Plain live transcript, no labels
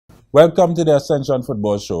Welcome to the Ascension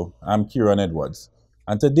Football Show. I'm Kieran Edwards.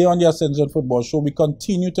 And today on the Ascension Football Show, we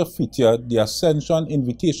continue to feature the Ascension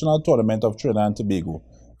Invitational Tournament of Trinidad and Tobago.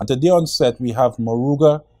 And today on set, we have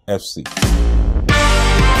Moruga FC.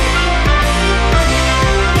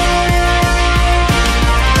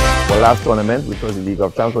 Our last tournament, which was the League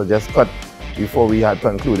of Champions, was just cut before we had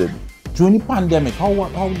concluded. During the pandemic, how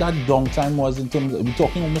that downtime was in terms of, we're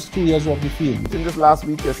talking almost 2 years off the field. In this last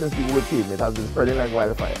week, since the World came, it has been spreading like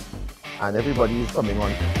wildfire. And everybody is coming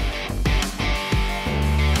on.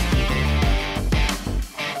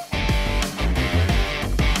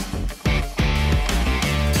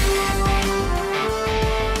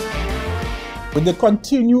 With the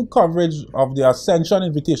continued coverage of the Ascension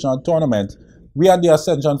Invitational Tournament, we at the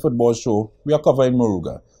Ascension Football Show, we are covering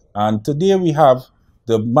Moruga. And today we have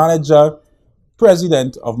the manager,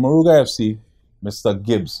 president of Moruga FC, Mr.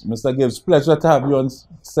 Gibbs. Mr. Gibbs, pleasure to have you on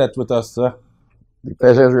set with us, sir. The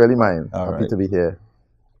pleasure is really mine. Happy Right. to be here.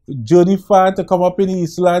 Journey far to come up in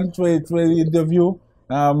Eastland for the interview.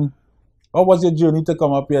 How was your journey to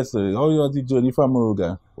come up here, sir? How was the journey from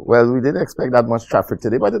Moruga? Well, we didn't expect that much traffic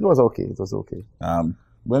today, but it was okay. It was okay.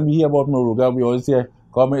 When we hear about Moruga, we always hear,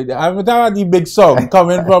 I'm talking the big song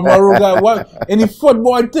coming from Moruga. What, in the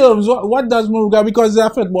football terms, what does Moruga, because it's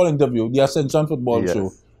a football interview, the Ascension Football Yes.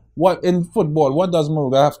 Show. What in football, what does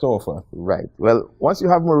Moruga have to offer? Right. Well, once you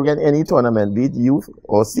have Moruga in any tournament, be it youth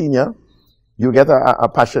or senior, you get a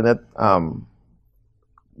passionate,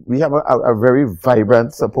 we have a very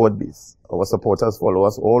vibrant support base. Our supporters follow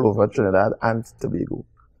us all over Trinidad and Tobago.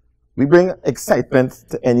 We bring excitement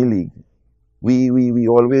to any league. We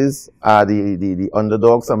always are the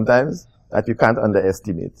underdog sometimes that you can't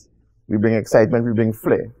underestimate. We bring excitement, we bring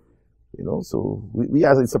flair. You know, so we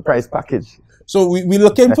as a surprise package. So we're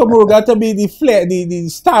looking for Moruga to be the flair, the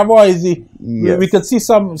star boys. Yes. We could see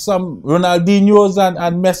some Ronaldinho's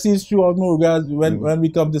and Messi's throughout Moruga when we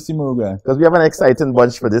come to see Moruga. Because we have an exciting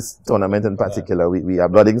bunch for this tournament in particular. We are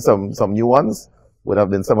blooding some new ones. Would have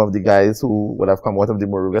been some of the guys who would have come out of the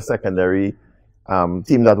Moruga secondary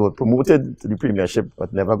team that was promoted to the Premiership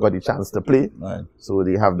but never got the chance to play. Right. So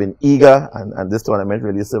they have been eager, and this tournament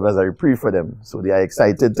really serves as a reprieve for them. So they are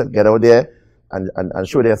excited to get out there and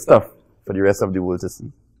show their stuff for the rest of the world to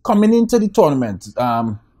see. Coming into the tournament,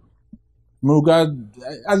 Moruga,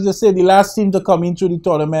 as you say, the last team to come into the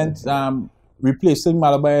tournament, replacing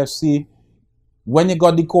Malabar FC. When you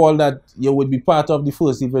got the call that you would be part of the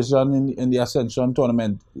first division in the Ascension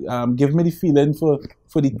tournament, give me the feeling for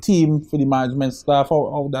the team, for the management staff,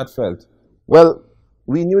 how that felt. Well,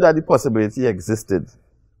 we knew that the possibility existed,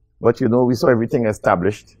 but you know, we saw everything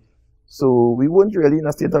established. So we weren't really in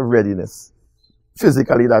a state of readiness.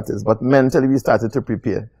 Physically, that is, but mentally we started to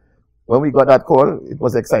prepare. When we got that call, it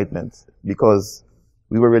was excitement because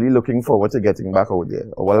we were really looking forward to getting back out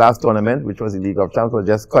there. Our last tournament, which was the League of Champions, was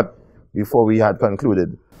just cut before we had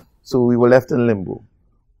concluded. So we were left in limbo.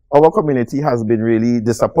 Our community has been really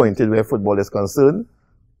disappointed where football is concerned.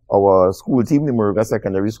 Our school team, the Moruga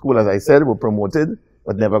Secondary School, as I said, were promoted,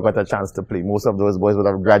 but never got a chance to play. Most of those boys would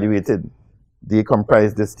have graduated. They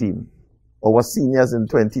comprised this team. Our seniors in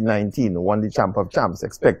 2019 won the Champ of Champs,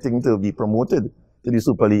 expecting to be promoted to the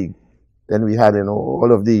Super League. Then we had, you know,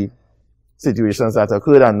 all of the situations that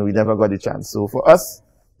occurred and we never got the chance. So for us,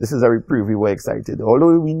 this is a reprieve. We were excited.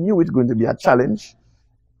 Although we knew it was going to be a challenge,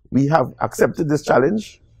 we have accepted this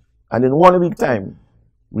challenge. And in 1 week time,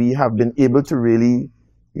 we have been able to really,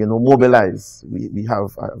 you know, mobilize. We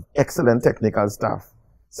have excellent technical staff,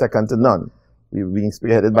 second to none. We've been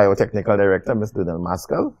spearheaded by our technical director, Ms. Donald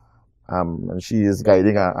Maskell. And she is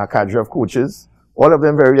guiding a cadre of coaches, all of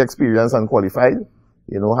them very experienced and qualified,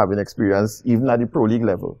 you know, having experience even at the Pro League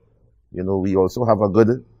level. You know, we also have a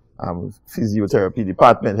good physiotherapy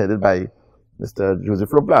department headed by Mr. Joseph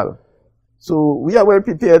Roplal. So we are well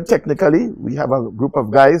prepared technically. We have a group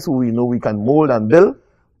of guys who we know we can mold and build.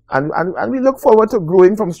 And we look forward to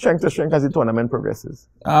growing from strength to strength as the tournament progresses.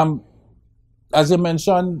 As you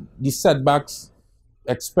mentioned, the setbacks,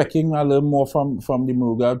 expecting a little more from the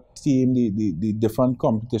Moruga team, the different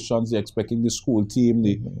competitions, you're expecting the school team,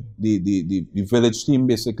 the village team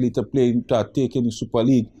basically to take in the Super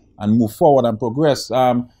League and move forward and progress.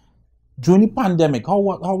 During the pandemic, how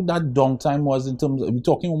that downtime was in terms of, we're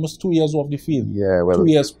talking almost 2 years off the field. Yeah, well, 2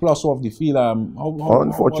 years plus off the field.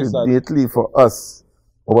 Unfortunately for us,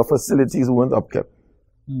 our facilities weren't upkept.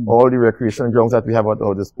 All the recreation grounds that we have at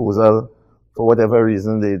our disposal, for whatever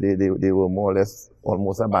reason, they were more or less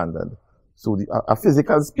almost abandoned. So a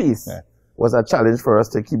physical space was a challenge for us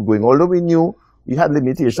to keep going. Although we knew we had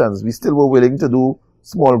limitations, we still were willing to do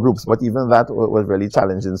small groups, but even that was really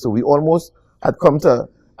challenging. So we almost had come to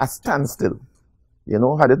a standstill. You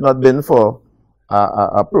know, had it not been for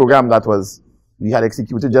a program that we had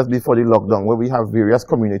executed just before the lockdown, where we have various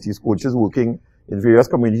communities, coaches working in various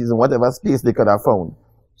communities in whatever space they could have found.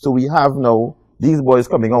 So we have now these boys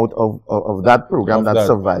coming out of that program that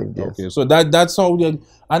survived. Yes. Okay, so that's how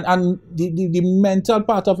and the mental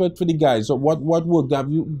part of it for the guys. So what worked? Have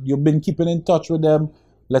you've been keeping in touch with them,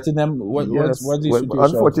 letting them what's the situation?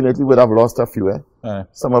 Unfortunately, we'd have lost a few.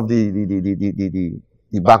 Some of the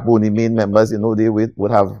backbone, the main members, you know, they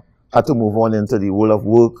would have had to move on into the world of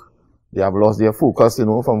work. They have lost their focus, you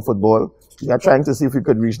know, from football. We are trying to see if we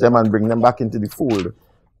could reach them and bring them back into the fold.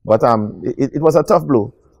 But it was a tough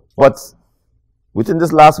blow. But within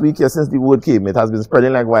this last week here, since the word came, it has been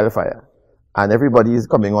spreading like wildfire. And everybody is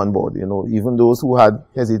coming on board, you know, even those who had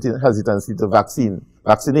hesitancy to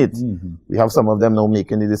vaccinate. We have some of them now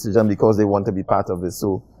making the decision because they want to be part of this.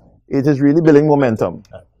 So it is really building momentum.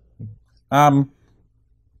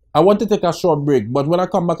 I want to take a short break, but when I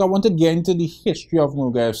come back, I want to get into the history of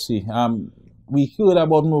Muruga FC. We heard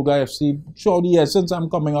about Muruga FC throughout the years. Since I'm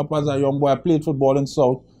coming up as a young boy, I played football in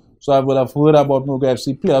South. So I would have heard about Muruga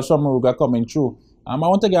FC, players from Muruga coming through. I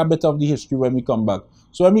want to get a bit of the history when we come back.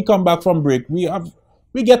 So when we come back from break, we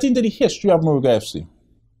get into the history of Muruga FC.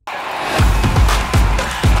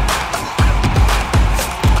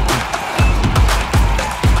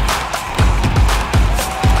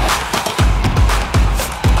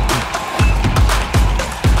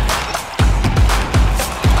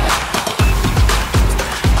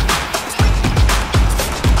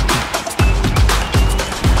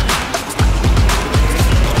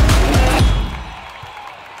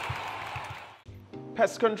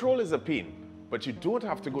 Pest control is a pain, but you don't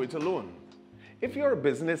have to go it alone. If you're a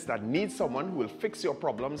business that needs someone who will fix your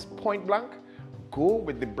problems point blank, go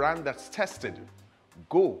with the brand that's tested.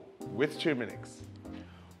 Go with Terminix.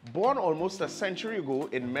 Born almost a century ago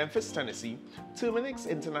in Memphis, Tennessee, Terminix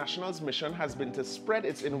International's mission has been to spread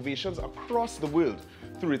its innovations across the world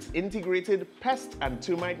through its integrated pest and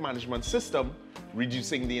termite management system,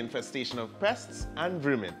 reducing the infestation of pests and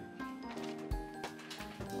vermin.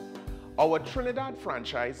 Our Trinidad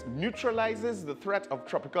franchise neutralizes the threat of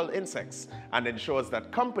tropical insects and ensures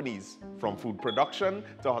that companies, from food production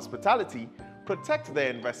to hospitality, protect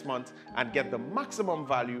their investment and get the maximum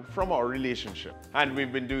value from our relationship. And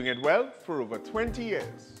we've been doing it well for over 20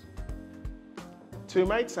 years.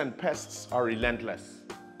 Termites and pests are relentless,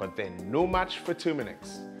 but they're no match for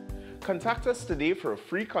Terminix. Contact us today for a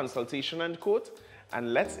free consultation and quote,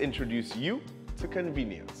 and let's introduce you to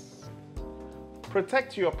convenience.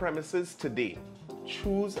 Protect your premises today.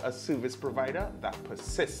 Choose a service provider that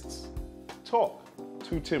persists. Talk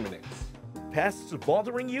to Terminix. Pests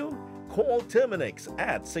bothering you? Call Terminix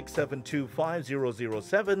at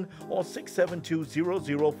 672-5007 or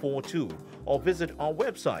 672-0042 or visit our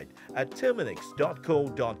website at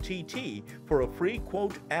terminix.co.tt for a free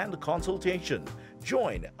quote and consultation.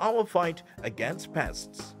 Join our fight against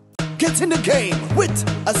pests. Get in the game with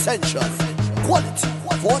Ascension. Quality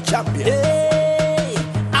for champions. Hey,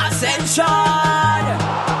 Ascension!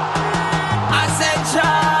 Ascension!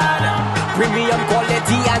 Premium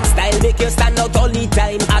quality and style make you stand out all the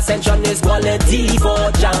time. Ascension is quality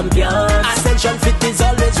for champions. Ascension fit is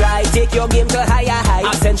always right. Take your game to higher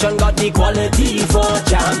heights. Ascension got the quality for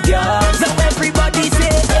champions. So everybody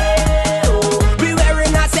say, hey, oh, we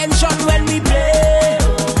wearing Ascension when we play.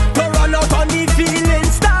 To run out on the field in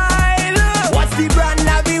style. What's the brand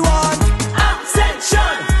that we want?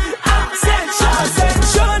 Ascension! Ascension!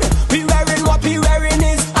 Ascension! We wearing what we wearing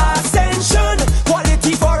is Ascension.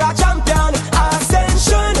 Quality for a champion.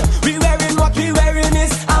 Ascension. We wearing what we wearing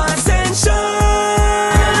is Ascension.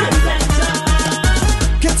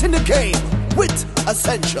 Get in the game with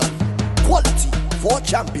Ascension. Quality for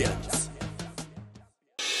champions.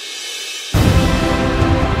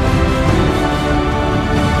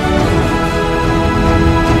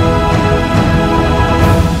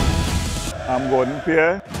 I'm Gordon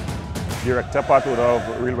Pierre, Director Part Owner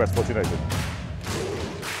of Real Westport United.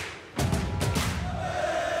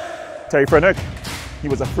 Terry Frennick, he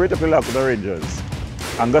was afraid to play like the Rangers.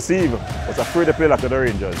 Angus Eve was afraid to play like the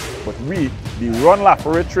Rangers. But we, the Ron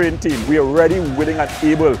Lafferty trained team, we are ready, willing and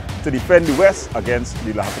able to defend the West against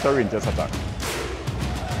the Lahapita Rangers attack.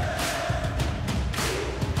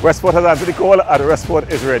 Westport has answered the call and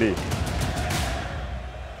Westport is ready.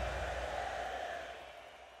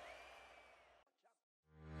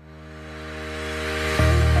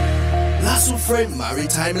 Lasso Frame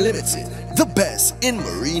Maritime Limited, the best in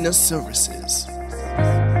marina services.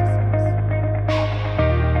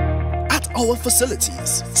 At our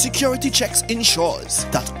facilities, security checks ensures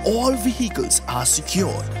that all vehicles are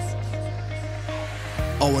secured.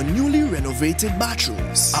 Our newly renovated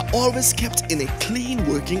bathrooms are always kept in a clean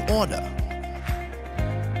working order.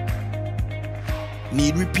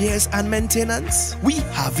 Need repairs and maintenance? We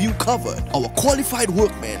have you covered. Our qualified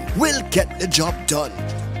workmen will get the job done.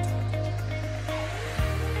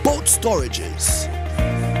 Boat storages,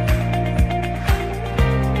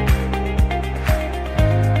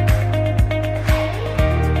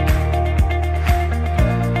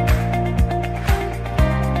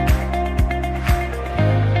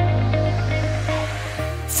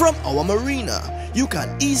 from our marina, you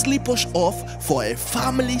can easily push off for a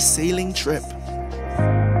family sailing trip.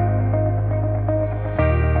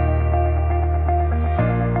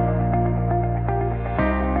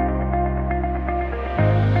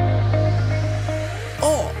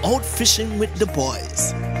 Or out fishing with the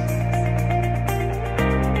boys.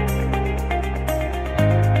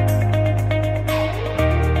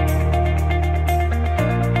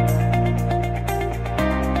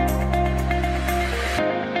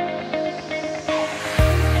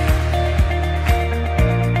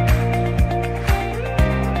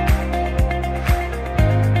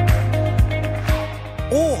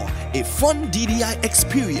 Or a fun DDI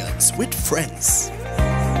experience with friends.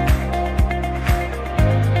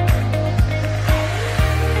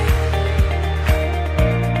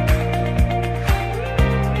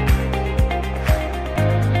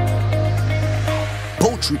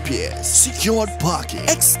 Boat repairs, secured parking,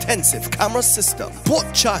 extensive camera system,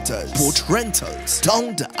 boat charters, boat rentals,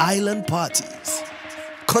 down the island parties.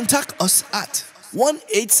 Contact us at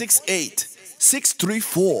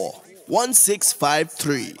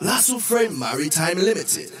 1-868-634-1653. S03 Maritime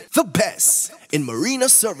Limited, the best in marina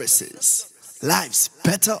services. Life's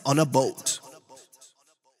better on a boat.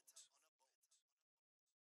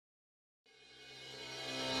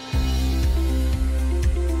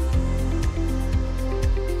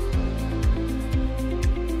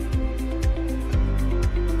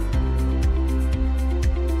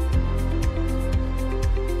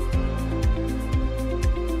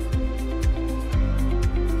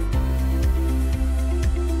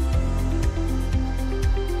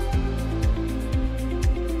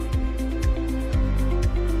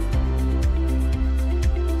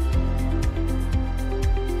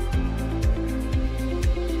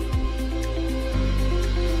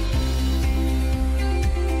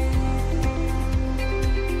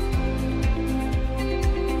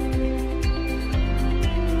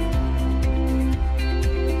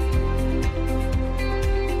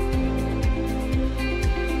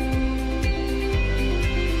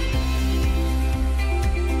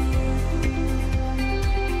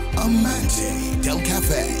 Amante Del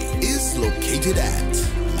Cafe is located at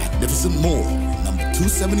Magnificent Mall, number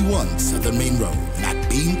 271 Southern Main Road,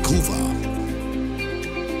 McBean, Couva.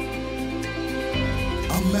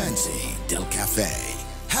 Amante Del Cafe.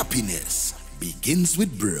 Happiness begins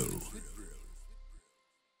with brew.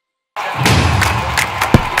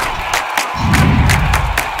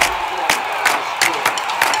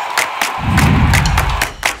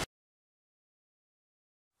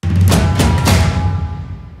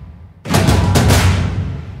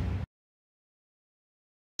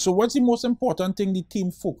 So what's the most important thing the team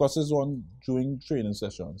focuses on during training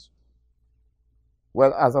sessions?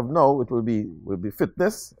 Well, as of now, it will be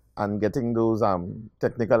fitness and getting those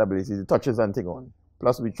technical abilities, the touches and thing on.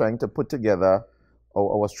 Plus, we're trying to put together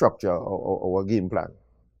our structure, our game plan.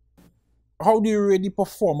 How do you rate the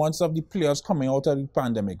performance of the players coming out of the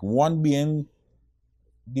pandemic? 1 being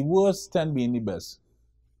the worst, 10 being the best.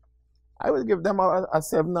 I will give them a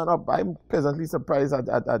 7 and up. I'm pleasantly surprised at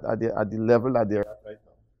the level that they're at right now.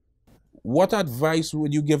 What advice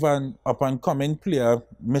would you give an up-and-coming player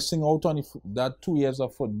missing out on that 2 years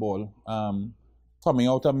of football, coming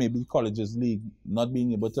out of maybe colleges league, not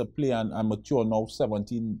being able to play and mature now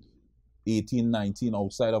 17, 18, 19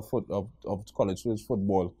 outside of college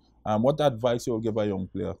football? What advice you will give a young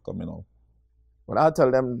player coming out? Well, I'll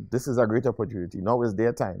tell them this is a great opportunity. Now is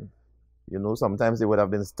their time. You know, sometimes they would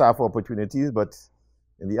have been staff opportunities, but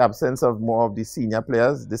in the absence of more of the senior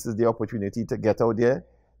players, this is the opportunity to get out there,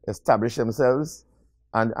 establish themselves,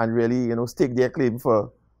 and really, you know, stake their claim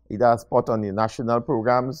for either a spot on the national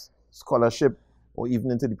programs, scholarship, or even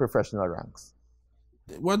into the professional ranks.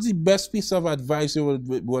 What's the best piece of advice you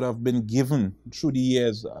would have been given through the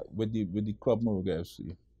years with the club Moruga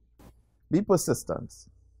FC? Be persistent.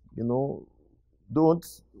 You know, don't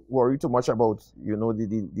worry too much about, you know, the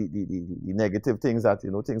negative things that, you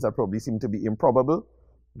know, things that probably seem to be improbable.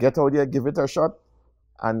 Get out there, give it a shot,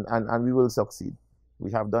 and we will succeed.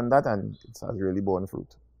 We have done that, and it has really borne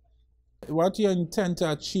fruit. What do you intend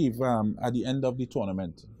to achieve at the end of the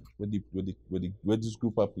tournament with this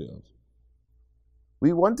group of players?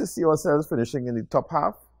 We want to see ourselves finishing in the top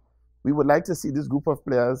half. We would like to see this group of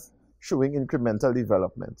players showing incremental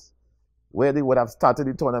development. Where they would have started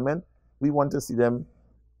the tournament, we want to see them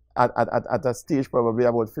at a stage probably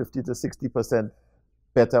about 50 to 60%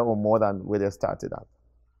 better or more than where they started at.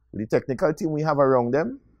 With the technical team we have around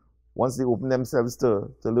them, once they open themselves to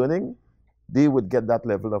learning, they would get that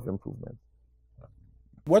level of improvement.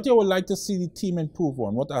 What you would like to see the team improve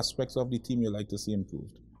on? What aspects of the team you like to see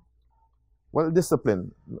improved? Well,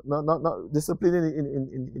 discipline. Not discipline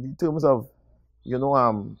in terms of, you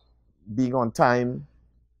know, being on time,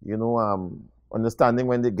 you know, understanding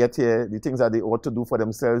when they get here, the things that they ought to do for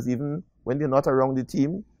themselves, even when they're not around the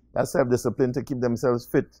team. That's self-discipline to keep themselves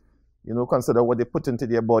fit. You know, consider what they put into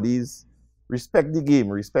their bodies. Respect the game.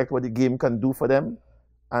 Respect what the game can do for them.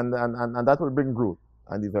 And that will bring growth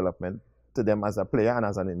and development to them as a player and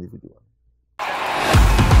as an individual.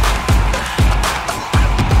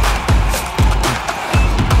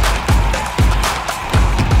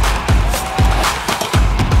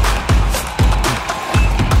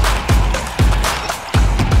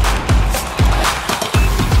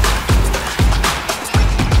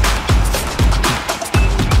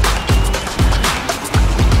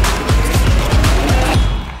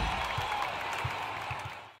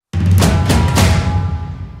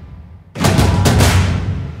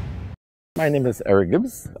 My name is Eric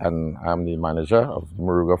Gibbs, and I'm the manager of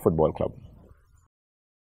Moruga Football Club.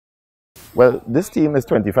 Well, this team is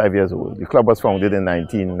 25 years old. The club was founded in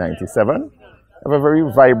 1997. We have a very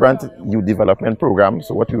vibrant youth development program.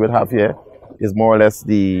 So what we would have here is more or less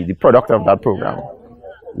the product of that program.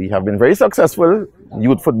 We have been very successful in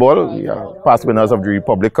youth football. We are past winners of the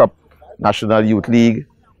Republic Cup, National Youth League.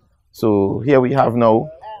 So here we have now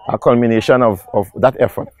a culmination of that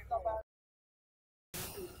effort.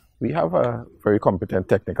 We have a very competent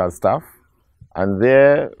technical staff, and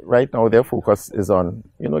right now their focus is on,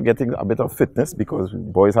 you know, getting a bit of fitness, because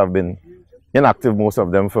boys have been inactive, most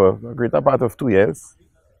of them, for a greater part of 2 years,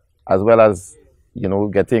 as well as, you know,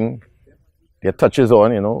 getting their touches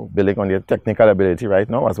on, you know, building on their technical ability right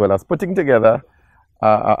now, as well as putting together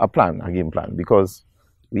a game plan, because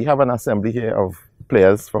we have an assembly here of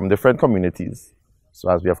players from different communities.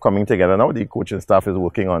 So as we are coming together now, the coaching staff is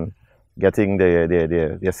working on getting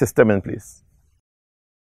their system in place.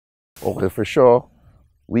 Okay, for sure,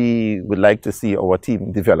 we would like to see our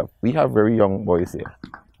team develop. We have very young boys here.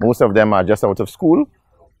 Most of them are just out of school.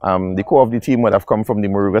 The core of the team would have come from the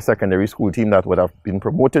Moruga Secondary School team that would have been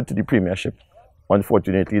promoted to the Premiership.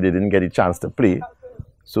 Unfortunately, they didn't get a chance to play.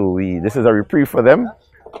 So this is a reprieve for them,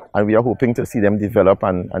 and we are hoping to see them develop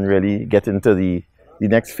and really get into the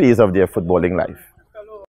next phase of their footballing life.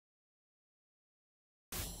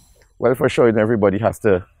 Well, for sure, everybody has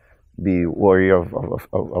to be wary of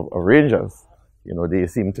Rangers. You know, they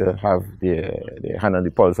seem to have their hand on the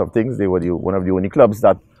pulse of things. They were one of the only clubs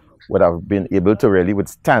that would have been able to really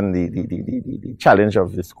withstand the challenge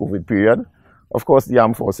of this COVID period. Of course, the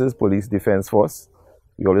armed forces, police, defense force,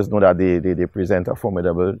 we always know that they present a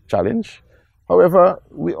formidable challenge. However,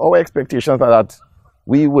 our expectations are that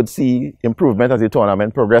we would see improvement as the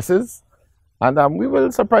tournament progresses, and we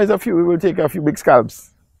will surprise a few. We will take a few big scalps.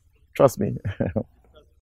 Trust me.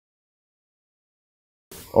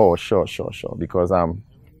 Oh, sure. Because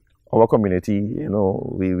our community, you know,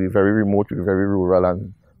 we're very remote, we're very rural,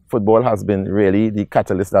 and football has been really the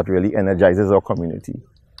catalyst that really energizes our community.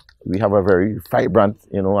 We have a very vibrant,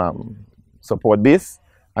 you know, support base,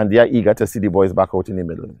 and they are eager to see the boys back out in the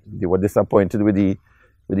middle. They were disappointed with the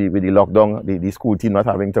lockdown, the school team not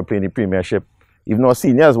having to play in the Premiership. Even our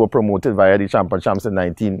seniors were promoted via the championships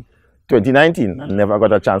in 2019 and never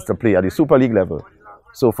got a chance to play at the Super League level.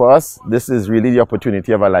 So for us, this is really the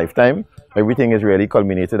opportunity of a lifetime. Everything is really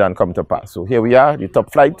culminated and come to pass. So here we are, the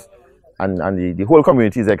top flight, and the whole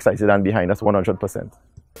community is excited and behind us 100%.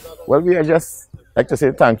 Well, we are just like to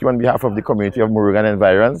say thank you on behalf of the community of Moruga and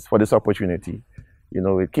environs for this opportunity. You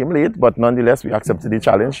know, it came late, but nonetheless, we accepted the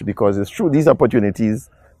challenge, because it's through these opportunities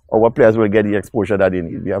our players will get the exposure that they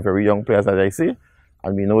need. We have very young players, as I say,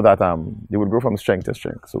 and we know that they will grow from strength to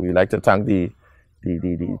strength. So we'd like to thank the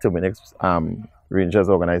Terminix Rangers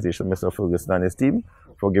organization, Mr. Ferguson and his team,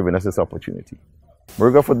 for giving us this opportunity.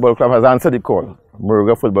 Moruga Football Club has answered the call.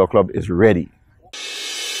 Moruga Football Club is ready.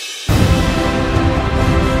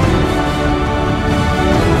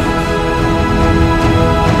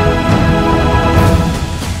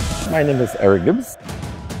 My name is Eric Gibbs.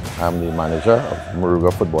 I'm the manager of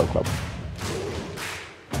Moruga Football Club.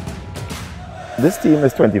 This team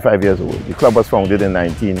is 25 years old. The club was founded in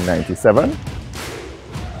 1997.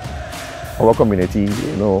 Our community,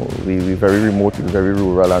 you know, we're very remote, we're very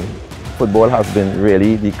rural, and football has been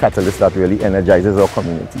really the catalyst that really energizes our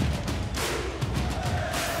community.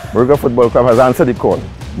 Moruga Football Club has answered the call.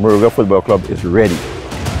 Moruga Football Club is ready.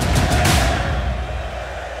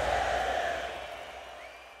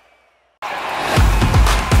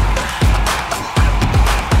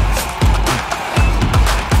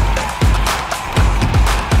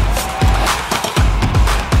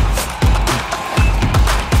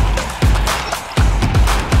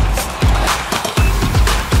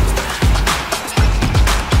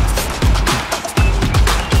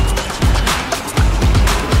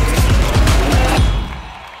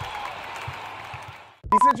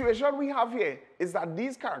 The situation we have here is that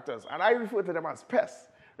these characters, and I refer to them as pests,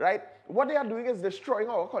 right? What they are doing is destroying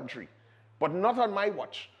our country, but not on my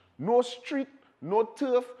watch. No street, no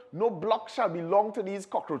turf, no block shall belong to these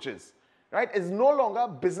cockroaches, right? It's no longer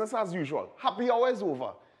business as usual. Happy hour is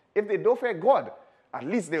over. If they don't fear God, at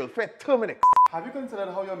least they will fear Terminix. Have you considered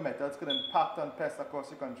how your methods could impact on pests across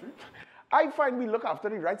the country? I find we look after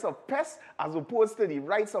the rights of pests as opposed to the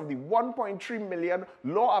rights of the 1.3 million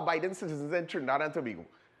law-abiding citizens in Trinidad and Tobago.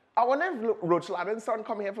 I wonder if Roach Ladden's son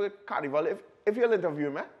come here for carnival, if you'll interview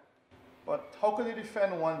him, eh? But how could you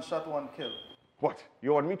defend one shot, one kill? What?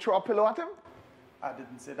 You want me to throw a pillow at him? I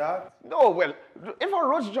didn't say that. No, well, if a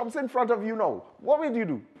roach jumps in front of you now, what will you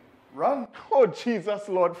do? Run. Oh, Jesus,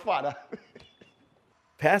 Lord Father.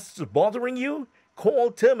 Pests bothering you?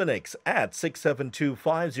 Call Terminix at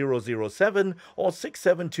 672-5007 or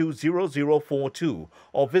 672-0042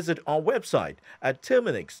 or visit our website at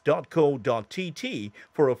terminix.co.tt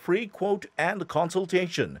for a free quote and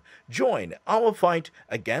consultation. Join our fight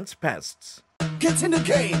against pests. Get in the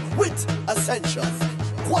game with Ascension.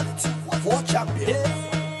 Quality for champions.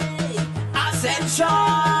 Hey, Ascension!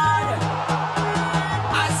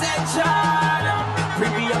 Ascension!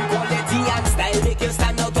 Premium quality and style make you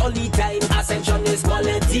stand out all the time. Ascension is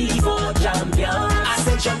quality for champions.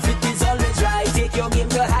 Ascension fit is always right. Take your game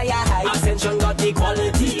to higher heights. Ascension got the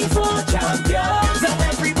quality for champions. So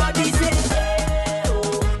everybody say, hey,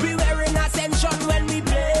 oh, we wearing Ascension when we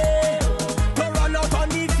play. To run out on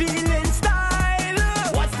the field in style.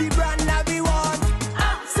 What's the brand that we want?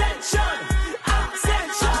 Ascension,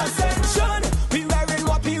 Ascension, Ascension. We wearing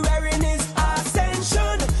what we wearing is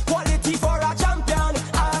Ascension. Quality for a champion.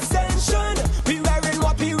 Ascension. We wearing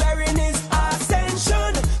what we wearing is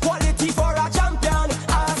Ascension. Quality for a champion.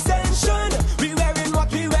 Ascension. We wearing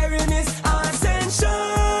what we wearing is Ascension.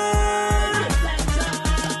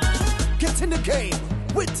 Get in the game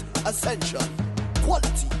with Ascension.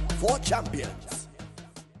 Quality for champions.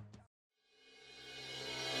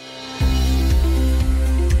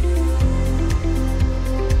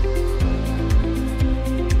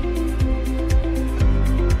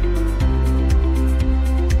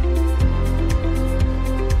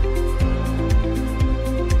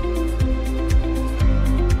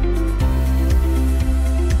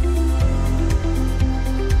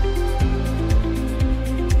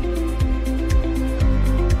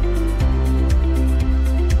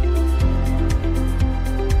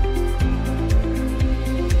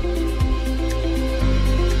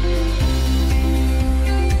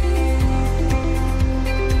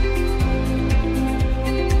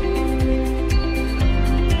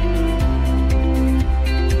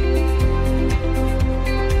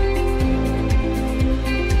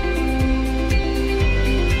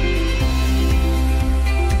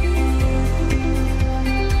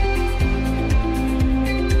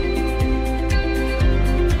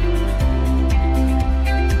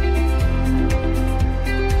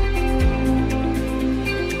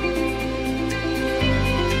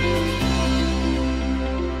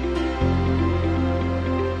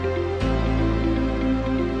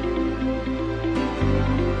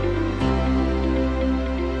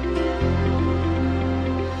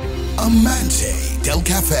 Amante Del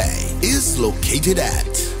Cafe is located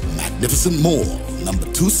at Magnificent Mall, number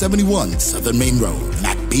 271 Southern Main Road,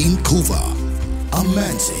 McBean, Vancouver.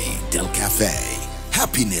 Amante Del Cafe.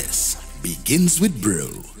 Happiness begins with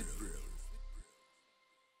brew.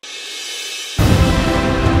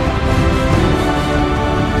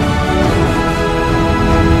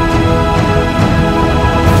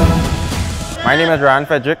 My name is Ryan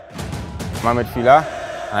Frederick. I'm a midfielder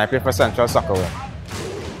and I play for Central Soccer.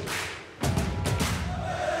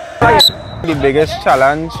 The biggest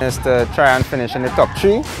challenge is to try and finish in the top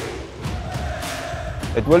 3.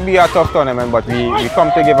 It will be a tough tournament, but we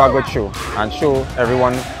come to give a good show and show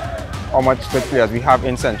everyone how much good players we have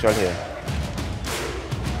in Central here.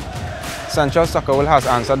 Central Soccer has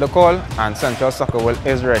answered the call and Central Soccer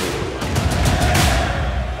is ready.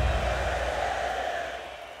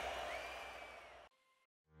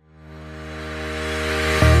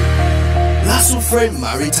 Friend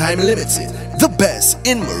Maritime Limited, the best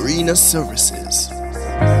in marina services.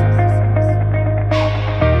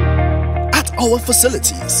 At our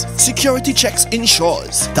facilities, security checks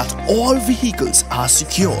ensures that all vehicles are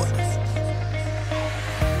secured.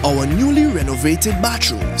 Our newly renovated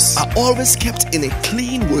bathrooms are always kept in a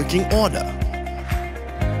clean working order.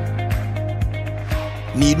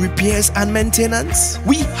 Need repairs and maintenance?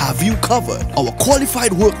 We have you covered. Our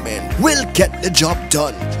qualified workmen will get the job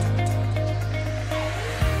done.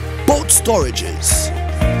 Boat storages,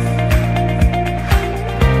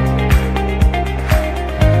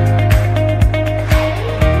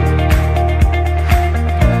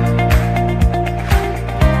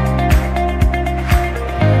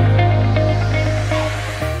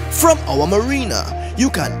 from our marina, you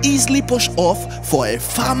can easily push off for a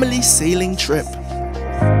family sailing trip.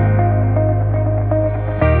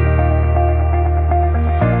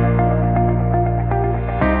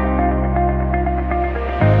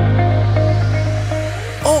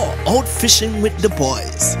 Or out fishing with the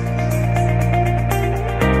boys.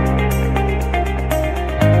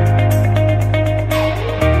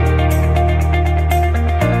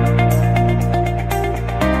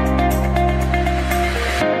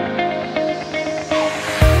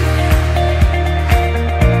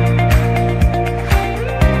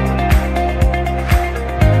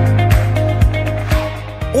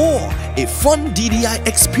 A fun DDI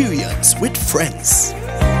experience with friends.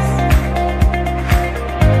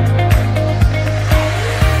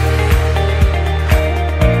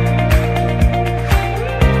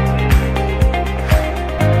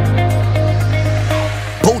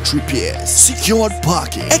 Boat repairs, secured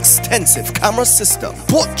parking, extensive camera system,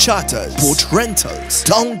 boat charters, boat rentals,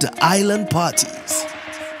 down the island parties.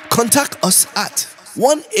 Contact us at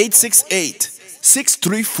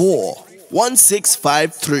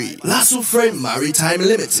 1-868-634-1653. Lasso Friend Maritime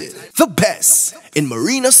Limited, the best in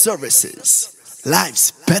marina services.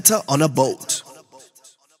 Life's better on a boat.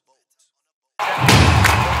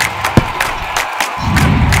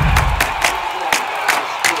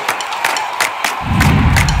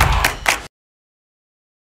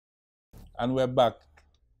 And we're back.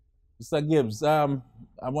 Mr. Gibbs, I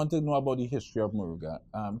want to know about the history of Moruga.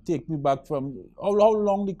 Take me back from how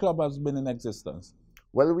long the club has been in existence.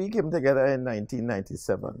 Well, we came together in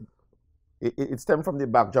 1997. It stemmed from the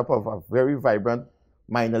backdrop of a very vibrant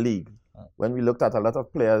minor league, when we looked at a lot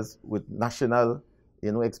of players with national,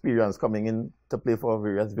 experience coming in to play for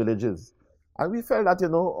various villages. And we felt that,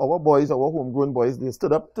 our boys, our homegrown boys, they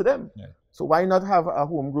stood up to them. Yeah. So why not have a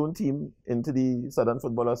homegrown team into the Southern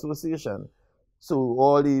Football Association? So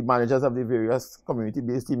all the managers of the various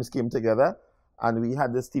community-based teams came together, and we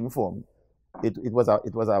had this team formed. It was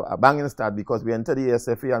a banging start, because we entered the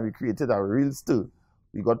SFA and we created a real stir.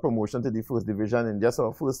 We got promotion to the first division in just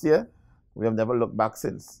our first year. We have never looked back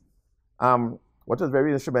since. What was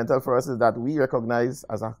very instrumental for us is that we recognized,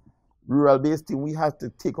 as a rural-based team, we had to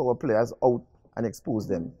take our players out and expose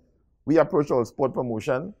them. We approached our sport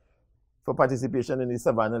promotion for participation in the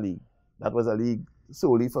Savannah League. That was a league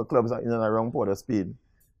solely for clubs in and around Port of Spain.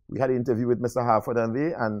 We had an interview with Mr. Harford and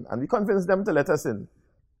we convinced them to let us in.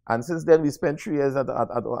 And since then, we spent 3 years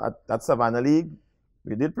at Savannah League.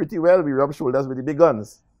 We did pretty well. We rubbed shoulders with the big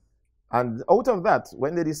guns. And out of that,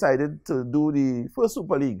 when they decided to do the first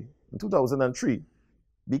Super League in 2003,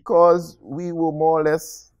 because we were more or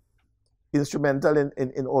less instrumental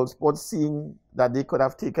in all sports, seeing that they could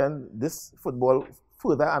have taken this football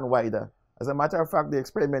further and wider. As a matter of fact, they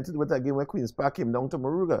experimented with a game where Queen's Park came down to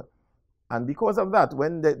Moruga. And because of that,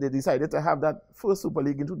 when they decided to have that first Super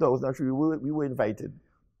League in 2003, we were invited.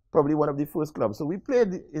 Probably one of the first clubs. So we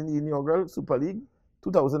played in the inaugural Super League,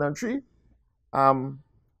 2003.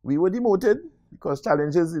 We were demoted because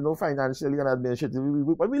challenges, financially and administratively,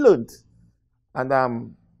 but we learned.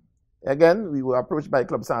 And again, we were approached by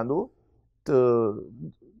Club Sando to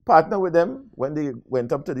partner with them when they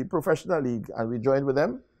went up to the professional league, and we joined with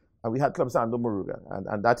them, and we had Club Sando Moruga.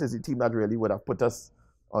 And that is the team that really would have put us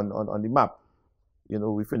on the map.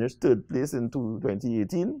 We finished 3rd place in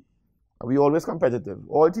 2018. We're always competitive.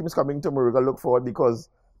 All teams coming to Moruga look forward, because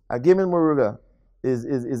a game in Moruga is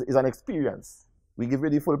an experience. We give you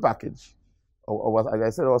the full package. As I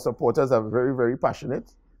said, our supporters are very, very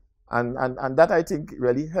passionate. And that, I think,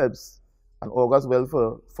 really helps and augurs well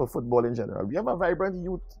for football in general. We have a vibrant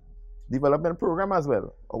youth development program as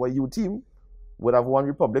well. Our youth team would have won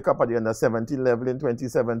Republic Cup at the under-17 level in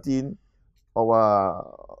 2017.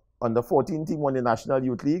 Our under-14 team won the National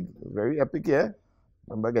Youth League. Very epic year.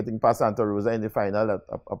 Remember getting past Santa Rosa in the final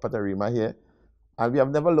up at Arima here. And we have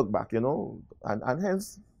never looked back, And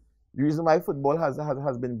hence, the reason why football has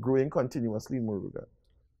been growing continuously in Moruga.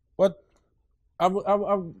 But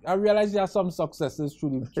I realize there are some successes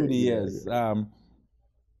through the years. Yeah.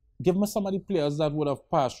 Give me some of the players that would have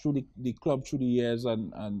passed through the club through the years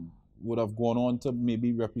and would have gone on to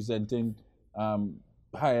maybe representing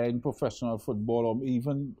higher in professional football, or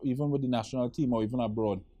even with the national team, or even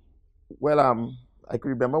abroad. Well, I can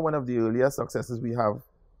remember one of the earlier successes we have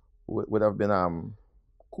would have been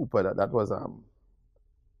Cooper. That was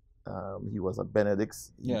he was at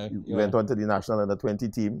Benedict's. Yeah, he went on to the national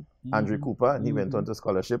under-20 team, Andre Cooper, and he went on to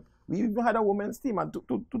scholarship. We even had a women's team in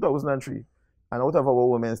 2003. And out of our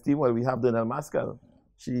women's team, well, we have Donnell Maskell.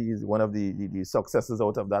 She is one of the successes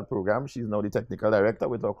out of that program. She's now the technical director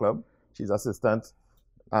with our club. She's assistant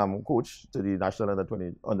coach to the national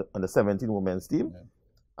under 17 women's team.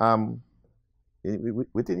 Yeah.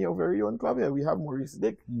 Within your very own club here, we have Maurice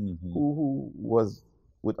Dick, who was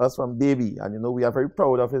with us from baby, and we are very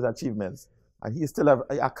proud of his achievements. And he's still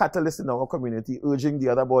a catalyst in our community, urging the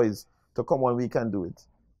other boys to come on, we can do it.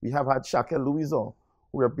 We have had Shaquille Louison,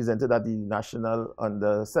 who represented at the national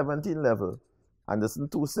under 17 level. Anderson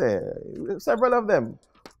Tousse, several of them.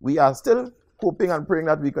 We are still hoping and praying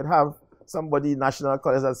that we could have somebody national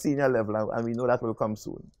colors at senior level, and we know that will come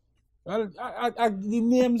soon. Well, the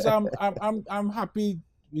names, I'm happy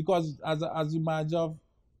because as the manager of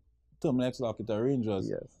Terminal Locator Rangers,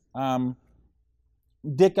 yes.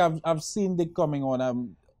 Dick, I've seen Dick coming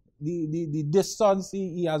on. The distance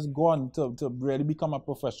he has gone to really become a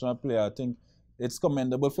professional player, I think it's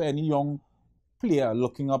commendable for any young player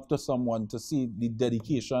looking up to someone to see the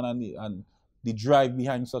dedication and the drive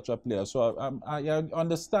behind such a player. So I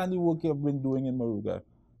understand the work you've been doing in Moruga.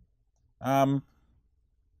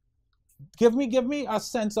 Give me a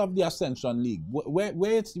sense of the Ascension League.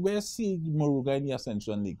 Where see Moruga in the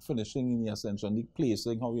Ascension League, finishing in the Ascension League,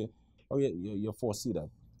 placing? How you foresee that?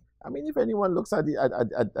 I mean, if anyone looks at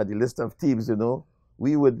the list of teams,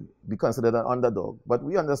 we would be considered an underdog. But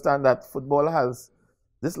we understand that football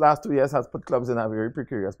this last 2 years has put clubs in a very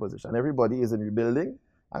precarious position. Everybody is in rebuilding,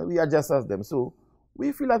 and we are just as them. So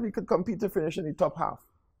we feel like we could compete to finish in the top half.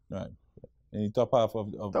 Right. In the top half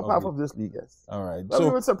of this league, yes. All right. But we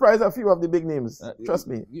would surprise a few of the big names. Trust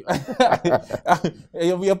me.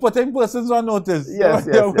 You're putting persons on notice. Yes.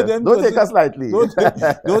 Don't take us lightly.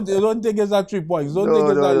 Don't think it's at 3 points. Don't think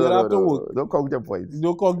it's that you'll have to work. Don't count your points.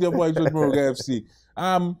 Don't count your points with Moruga FC.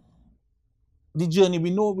 The journey,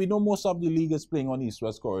 we know most of the league is playing on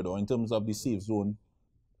East-West corridor in terms of the safe zone.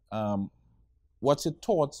 What's your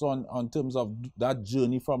thoughts on terms of that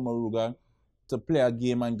journey from Moruga to play a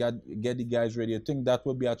game and get the guys ready? You think that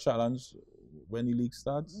will be a challenge when the league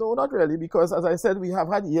starts? No, not really, because as I said, we have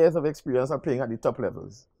had years of experience of playing at the top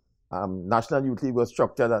levels. National Youth League was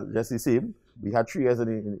structured just the same. We had 3 years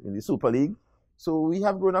in the Super League, so we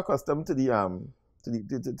have grown accustomed to the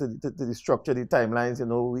structure, the timelines.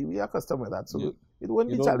 We are accustomed with that, so it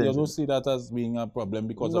wouldn't be challenging. You don't see that as being a problem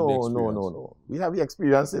because of the experience? No. We have the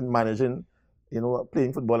experience in managing,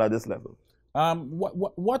 playing football at this level.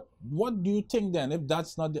 What do you think then, if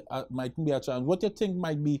that's not might be a challenge, what do you think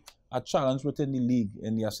might be a challenge within the league,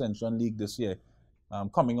 in the Ascension League this year,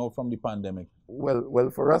 coming out from the pandemic?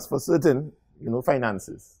 Well, for us, for certain,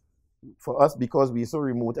 finances. For us, because we're so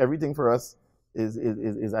remote, everything for us is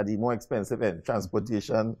at the more expensive end.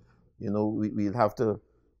 Transportation, we'll have to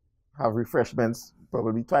have refreshments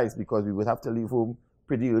probably twice, because we would have to leave home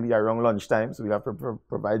pretty early around lunchtime, so we have to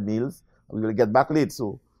provide meals, and we will get back late,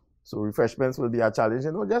 so refreshments will be a challenge,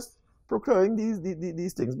 just procuring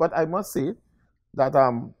these things. But I must say that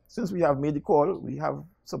since we have made the call, we have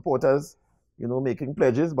supporters, making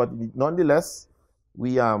pledges, but nonetheless,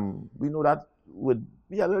 we know that would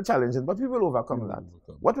be a little challenging, but we will overcome that.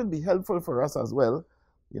 What would be helpful for us as well,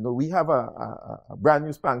 we have a brand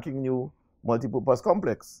new spanking new multipurpose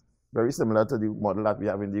complex, very similar to the model that we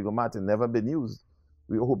have in Diego Martin, never been used.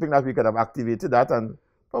 We were hoping that we could have activated that, and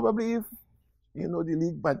probably if the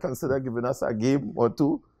league might consider giving us a game or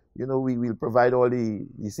two, we will provide all the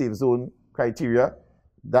safe zone criteria.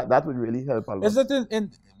 That would really help a lot. Is it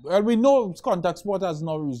well, we know contact sport has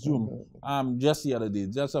now resumed just the other day,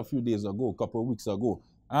 just a few days ago, a couple of weeks ago.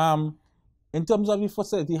 In terms of the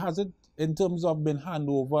facility, has it, in terms of been handed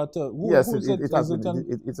over to who? Yes,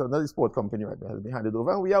 it's another sport company right now, has been handed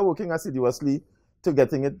over, and we are working assiduously to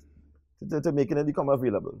getting it, to making it become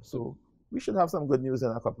available. So we should have some good news in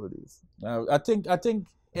a couple of days. I think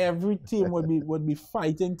every team would be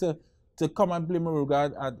fighting to come and play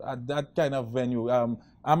Moruga at that kind of venue.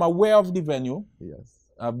 I'm aware of the venue. Yes.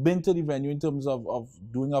 I've been to the venue in terms of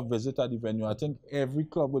doing a visit at the venue. I think every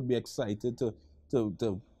club would be excited to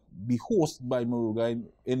be hosted by Moruga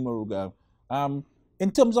in Moruga.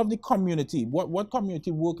 In terms of the community, what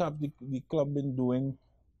community work have the club been doing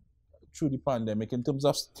through the pandemic in terms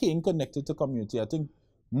of staying connected to community? I think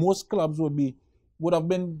most clubs would have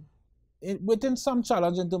been within some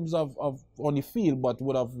challenge in terms of on the field, but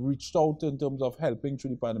would have reached out in terms of helping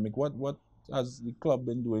through the pandemic. What has the club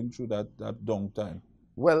been doing through that downtime?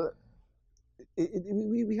 Well,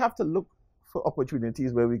 we have to look for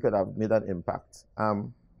opportunities where we could have made an impact.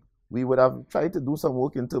 We would have tried to do some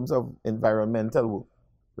work in terms of environmental work,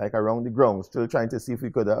 like around the ground, still trying to see if we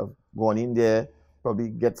could have gone in there, probably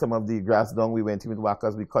get some of the grass down. We went in with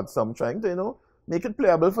whackers, we cut some, trying to, you know, make it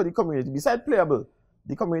playable for the community. Besides playable,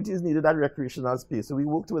 the communities needed that recreational space. So we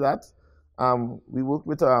worked with that. We worked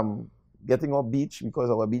with getting our beach, because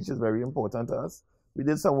our beach is very important to us. We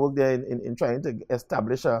did some work there in trying to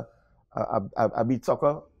establish a beach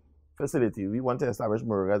soccer facility. We want to establish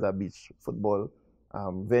Moruga as a beach football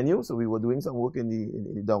venue. So we were doing some work in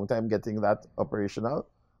the downtime, getting that operational.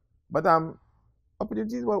 But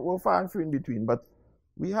opportunities were far and few in between. But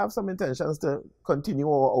we have some intentions to continue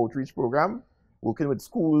our outreach program, working with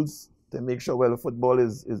schools to make sure, well, football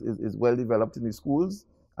is well developed in the schools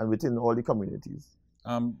and within all the communities.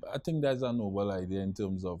 I think that's a noble idea in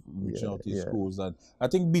terms of reaching out to schools, and I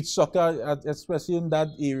think beach soccer, especially in that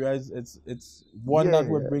area, it's one that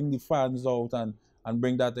will bring the fans out and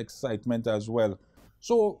bring that excitement as well.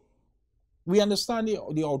 So we understand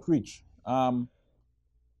the outreach.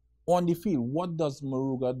 On the field, what does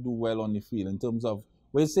Moruga do well on the field in terms of,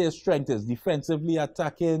 where you say strength is defensively,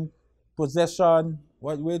 attacking, possession?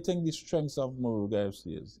 What do you think the strengths of Moruga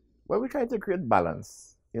FC is? Well, we try to create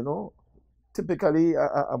balance, you know. Typically,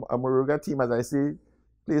 a Moruga team, as I say,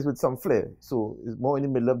 plays with some flair. So it's more in the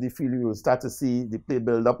middle of the field. You will start to see the play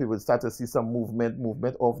build up. You will start to see some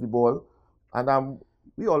movement off the ball. And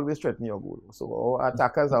we always threaten your goal. So our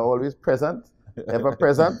attackers are always present, ever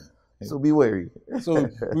present. So be wary. So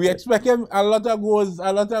we expect him a lot of goals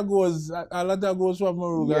from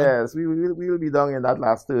Moruga. Yes, we will be down in that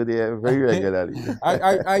last third there very regularly.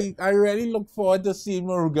 I really look forward to seeing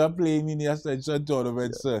Moruga playing in the Ascension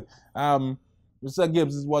tournament, sir. Mr.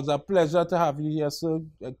 Gibbs, it was a pleasure to have you here, sir.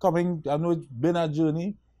 I know it's been a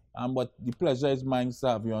journey, but the pleasure is mine to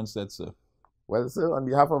have you on set, sir. Well, sir, on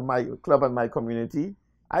behalf of my club and my community,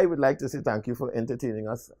 I would like to say thank you for entertaining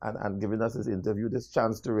us and giving us this interview, this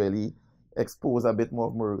chance to really expose a bit more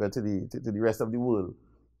of Moruga to the rest of the world.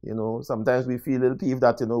 You know, sometimes we feel a little peeved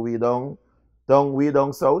that, you know, way down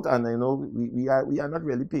south, and, you know, we are not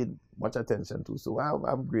really paid much attention to. So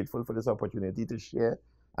I'm grateful for this opportunity to share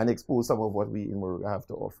and expose some of what we in Moruga have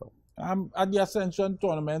to offer. At the Ascension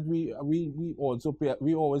tournament, we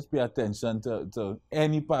always pay attention to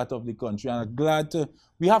any part of the country, and I'm glad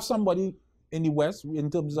we have somebody in the West, in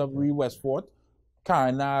terms of Real Westford,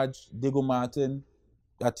 Carnage, Diego Martin,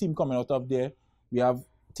 a team coming out of there. We have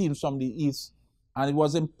teams from the East, and it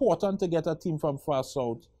was important to get a team from far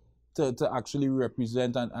South to actually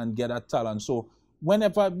represent and get that talent. So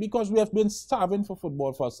because we have been starving for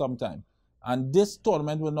football for some time, and this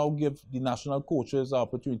tournament will now give the national coaches the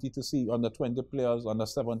opportunity to see under 20 players, under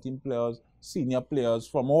 17 players, senior players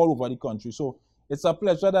from all over the country. So it's a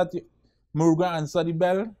pleasure that Moruga answered the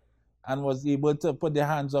bell and was able to put their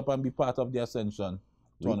hands up and be part of the Ascension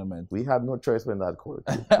tournament. We had no choice when that called.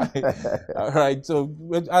 All right. So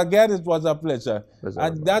again, it was a pleasure.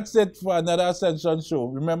 And that's it for another Ascension show.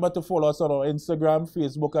 Remember to follow us on our Instagram,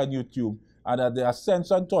 Facebook, and YouTube, and at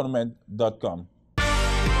theascensiontournament.com.